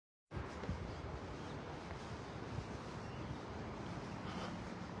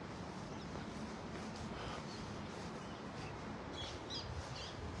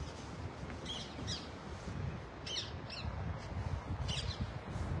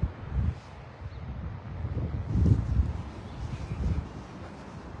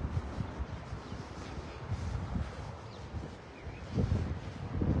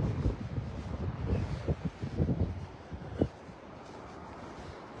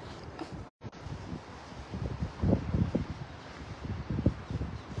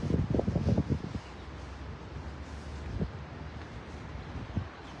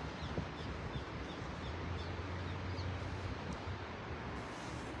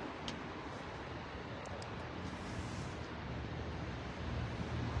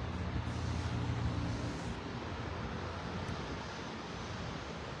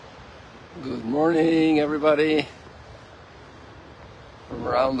Morning, everybody from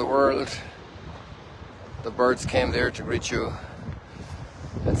around the world. The birds came there to greet you.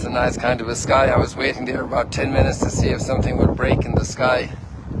 It's a nice kind of a sky. I was waiting there about 10 minutes to see if something would break in the sky.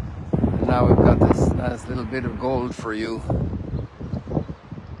 And now we've got this nice little bit of gold for you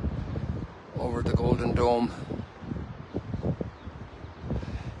over the Golden Dome.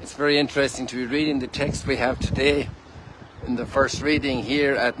 It's very interesting to be reading the text we have today in the first reading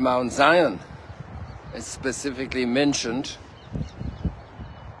here at Mount Zion. It's specifically mentioned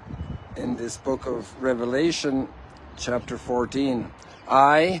in this book of Revelation, chapter 14.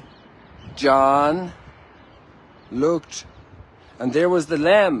 I, John, looked, and there was the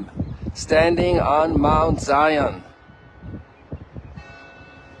Lamb standing on Mount Zion.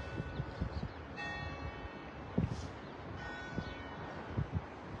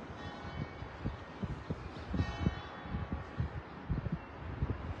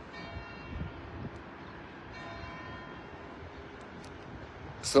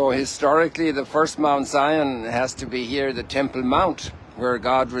 So historically, the first Mount Zion has to be here, the Temple Mount, where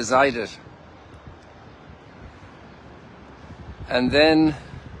God resided. And then,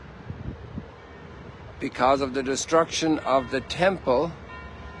 because of the destruction of the temple,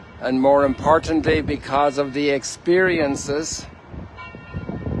 and more importantly, because of the experiences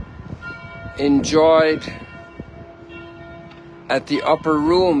enjoyed at the upper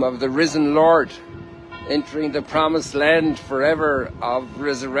room of the risen Lord, entering the promised land forever of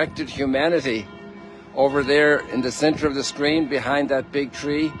resurrected humanity. Over there in the center of the screen, behind that big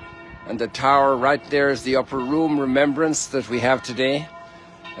tree and the tower, right there is the upper room remembrance that we have today,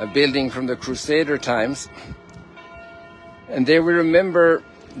 a building from the Crusader times. And there we remember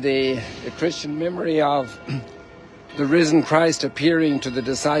the Christian memory of the risen Christ appearing to the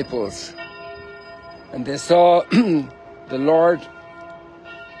disciples. And they saw the Lord,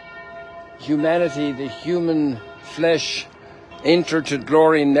 humanity, the human flesh, enter to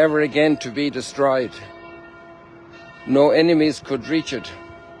glory, never again to be destroyed. No enemies could reach it.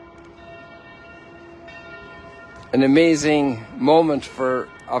 An amazing moment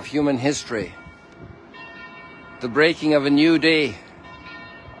of human history. The breaking of a new day.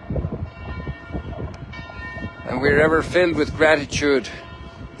 And we're ever filled with gratitude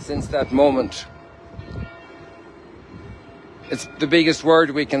since that moment. It's the biggest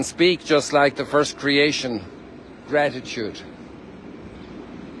word we can speak, just like the first creation, gratitude.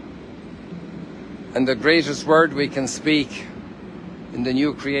 And the greatest word we can speak in the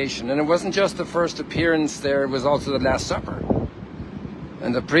new creation. And it wasn't just the first appearance there, it was also the Last Supper.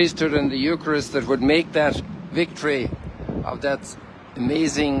 And the priesthood and the Eucharist that would make that victory of that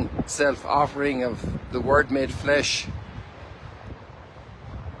amazing self-offering of the Word made flesh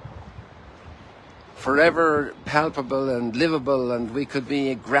forever palpable and livable, and we could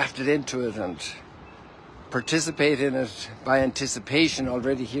be grafted into it and participate in it by anticipation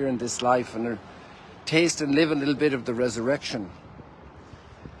already here in this life, and taste and live a little bit of the resurrection.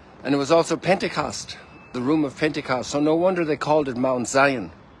 And it was also Pentecost, the room of Pentecost, so no wonder they called it Mount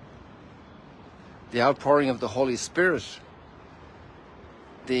Zion. The outpouring of the Holy Spirit,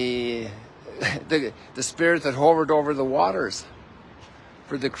 the Spirit that hovered over the waters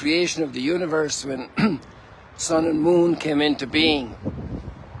for the creation of the universe when sun and moon came into being.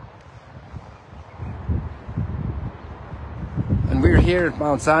 And we're here at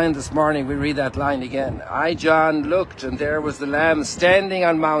Mount Zion this morning. We read that line again. I, John, looked, and there was the Lamb standing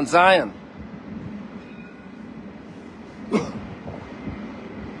on Mount Zion.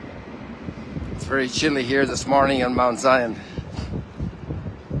 It's very chilly here this morning on Mount Zion.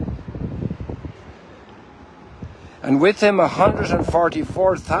 And with him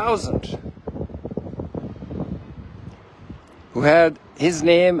 144,000 who had his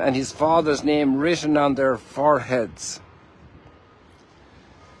name and his father's name written on their foreheads.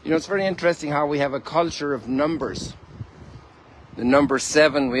 You know, it's very interesting how we have a culture of numbers. The number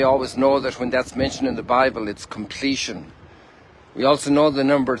 7, we always know that when that's mentioned in the Bible, it's completion. We also know the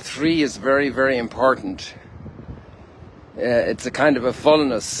number 3 is very, very important. It's a kind of a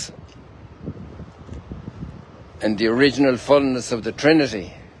fullness, and the original fullness of the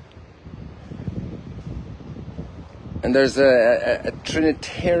Trinity. And there's a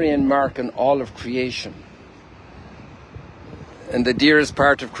Trinitarian mark in all of creation. And the dearest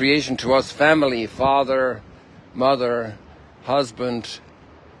part of creation to us, family, father, mother, husband,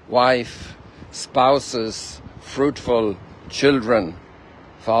 wife, spouses, fruitful children,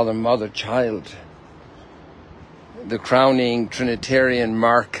 father, mother, child. The crowning Trinitarian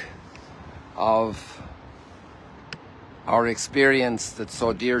mark of our experience that's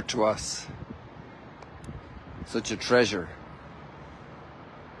so dear to us, such a treasure.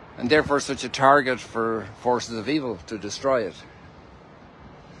 and therefore such a target for forces of evil to destroy it.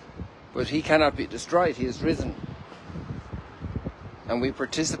 But he cannot be destroyed, he is risen. And we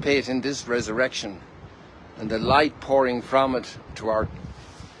participate in this resurrection and the light pouring from it to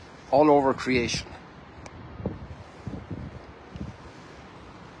all over creation.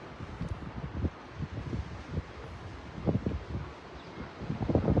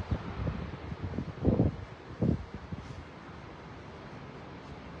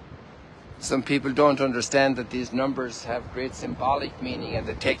 Some people don't understand that these numbers have great symbolic meaning and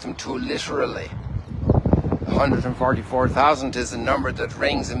they take them too literally. 144,000 is a number that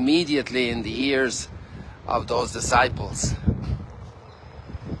rings immediately in the ears of those disciples.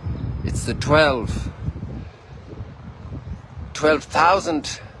 It's the 12.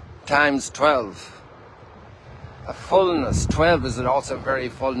 12,000 times 12. A fullness. 12 is also a very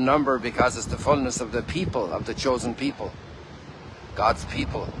full number because it's the fullness of the people, of the chosen people. God's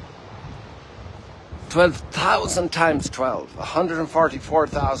people. 12,000 times 12,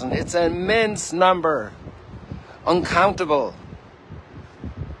 144,000. It's an immense number, uncountable.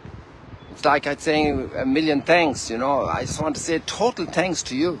 It's like I'd say a million thanks, you know. I just want to say total thanks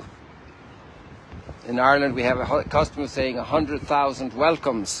to you. In Ireland, we have a custom of saying 100,000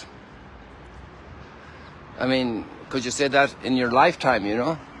 welcomes. I mean, could you say that in your lifetime, you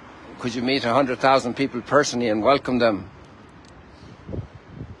know? Could you meet 100,000 people personally and welcome them?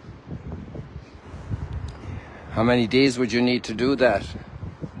 How many days would you need to do that?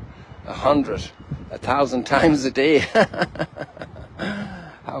 100, 1,000 times a day.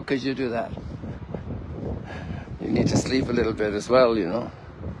 How could you do that? You need to sleep a little bit as well, you know.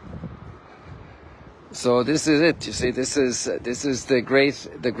 So this is it. You see, this is the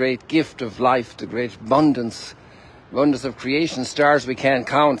great gift of life, the great abundance of creation. Stars we can't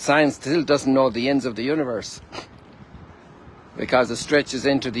count. Science still doesn't know the ends of the universe because it stretches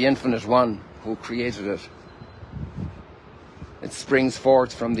into the infinite one who created it. It springs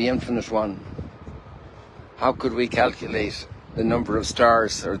forth from the infinite one. How could we calculate the number of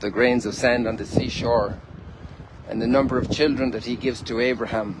stars or the grains of sand on the seashore and the number of children that he gives to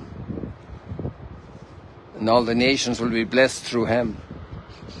Abraham? And all the nations will be blessed through him.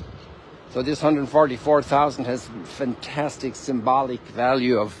 So this 144,000 has fantastic symbolic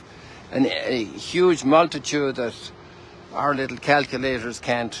value of a huge multitude that our little calculators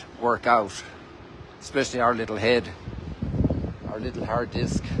can't work out, especially our little head, our little hard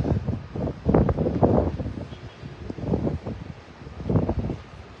disk.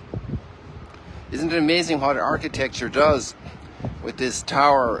 Isn't it amazing what architecture does with this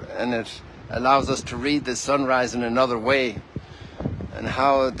tower, and it allows us to read the sunrise in another way, and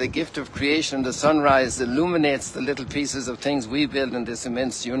how the gift of creation, the sunrise, illuminates the little pieces of things we build in this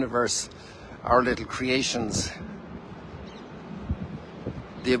immense universe, our little creations.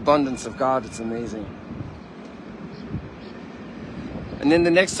 The abundance of God, it's amazing. And then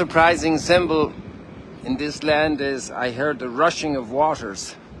the next surprising symbol in this land is, I heard the rushing of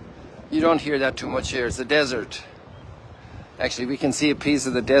waters. You don't hear that too much here. It's a desert. Actually, we can see a piece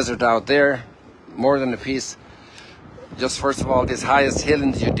of the desert out there, more than a piece. Just first of all, this highest hill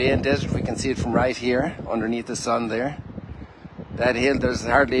in the Judean desert, we can see it from right here, underneath the sun there. That hill, there's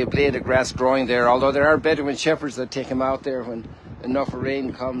hardly a blade of grass growing there, although there are Bedouin shepherds that take them out there when enough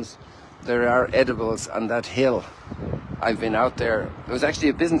rain comes. There are edibles on that hill. I've been out there. There was actually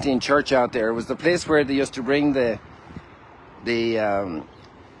a Byzantine church out there. It was the place where they used to bring what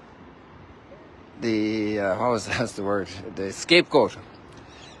was that's the word? The scapegoat.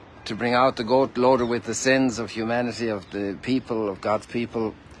 To bring out the goat loaded with the sins of humanity, of the people, of God's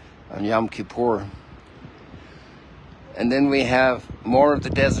people, on Yom Kippur. And then we have more of the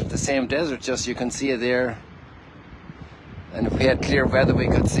desert, the same desert, just you can see it there. And if we had clear weather, we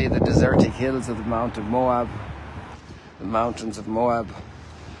could see the desertic hills of the Mount of Moab, the mountains of Moab.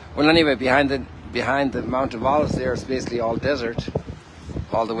 Well, anyway, behind the Mount of Olives there, it's basically all desert,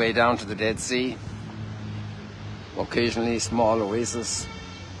 all the way down to the Dead Sea. Occasionally small oases.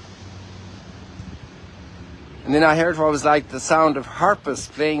 And then I heard what was like the sound of harpists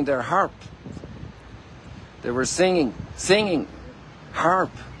playing their harp. They were singing,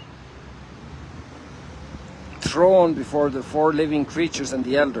 harp, thrown before the four living creatures and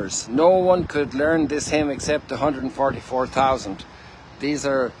the elders. No one could learn this hymn except the 144,000.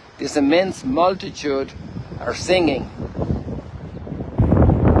 This immense multitude are singing.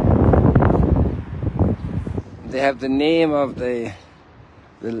 They have the name of the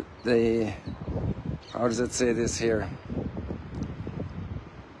how does it say this here?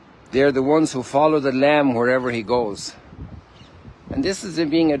 They're the ones who follow the Lamb wherever he goes. And this is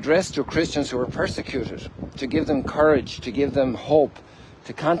being addressed to Christians who are persecuted, to give them courage, to give them hope,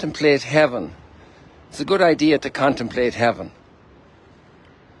 to contemplate heaven. It's a good idea to contemplate heaven.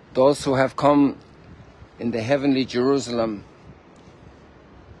 Those who have come in the heavenly Jerusalem,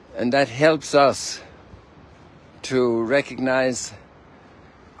 and that helps us to recognize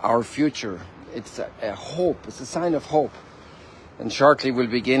our future. It's a hope, it's a sign of hope. And shortly we'll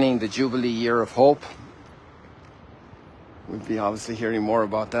be beginning the Jubilee Year of Hope. We'll be obviously hearing more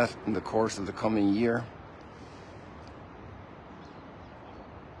about that in the course of the coming year.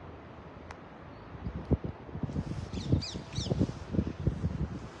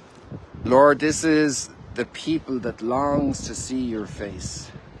 Lord, this is the people that longs to see your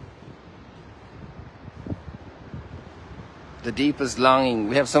face. The deepest longing.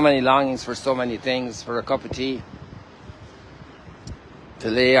 We have so many longings for so many things, for a cup of tea, to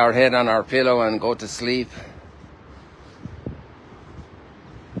lay our head on our pillow and go to sleep,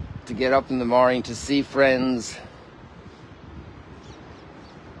 to get up in the morning, to see friends,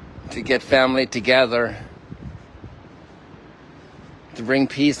 to get family together, to bring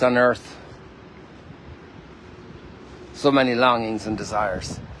peace on earth. So many longings and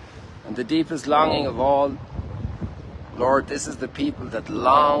desires. And the deepest longing of all, Lord, this is the people that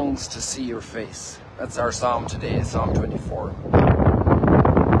longs to see your face. That's our psalm today, Psalm 24.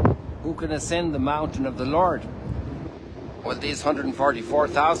 Who can ascend the mountain of the Lord? Well, these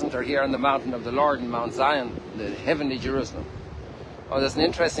 144,000 are here on the mountain of the Lord in Mount Zion, the heavenly Jerusalem. Oh, there's an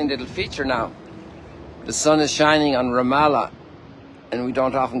interesting little feature now. The sun is shining on Ramallah, and we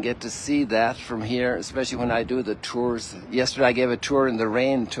don't often get to see that from here, especially when I do the tours. Yesterday I gave a tour in the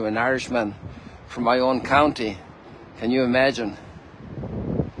rain to an Irishman from my own county. Can you imagine?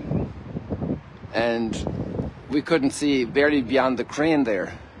 And we couldn't see barely beyond the crane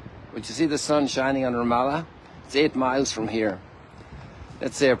there. Would you see the sun shining on Ramallah? It's 8 miles from here.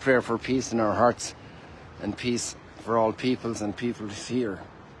 Let's say a prayer for peace in our hearts and peace for all peoples and peoples here.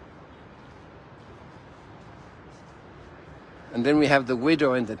 And then we have the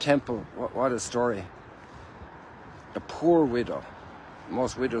widow in the temple. What a story. A poor widow.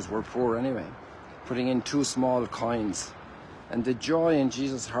 Most widows were poor anyway. Putting in 2 small coins. And the joy in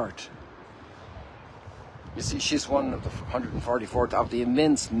Jesus' heart. You see, she's one of the 144th of the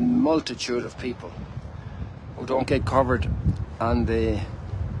immense multitude of people who don't get covered on the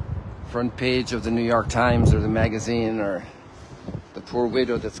front page of the New York Times or the magazine, or the poor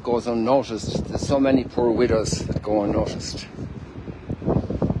widow that goes unnoticed. There's so many poor widows that go unnoticed.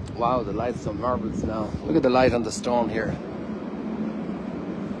 Wow, the light's so marvelous now. Look at the light on the stone here.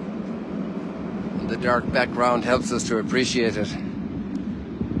 And the dark background helps us to appreciate it.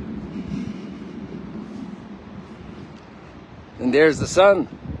 And there's the sun.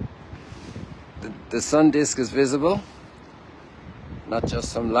 The sun disk is visible. Not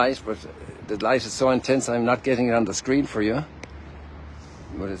just some light, but the light is so intense I'm not getting it on the screen for you.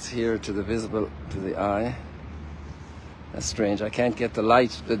 But it's here to the visible, to the eye. That's strange. I can't get the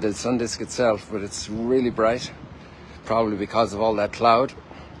light, the sun disk itself, but it's really bright. Probably because of all that cloud.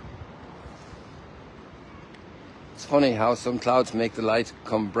 It's funny how some clouds make the light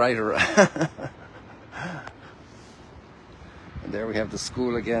come brighter. And there we have the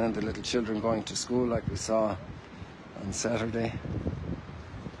school again, and the little children going to school like we saw on Saturday.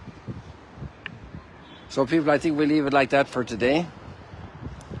 So people, I think we'll leave it like that for today.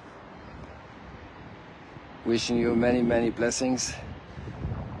 Wishing you many, many blessings.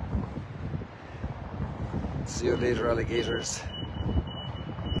 See you later, alligators.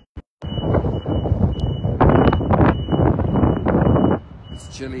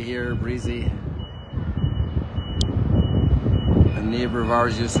 It's chilly here, breezy. A neighbor of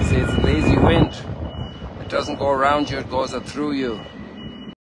ours used to say it's a lazy wind. It doesn't go around you, it goes up through you.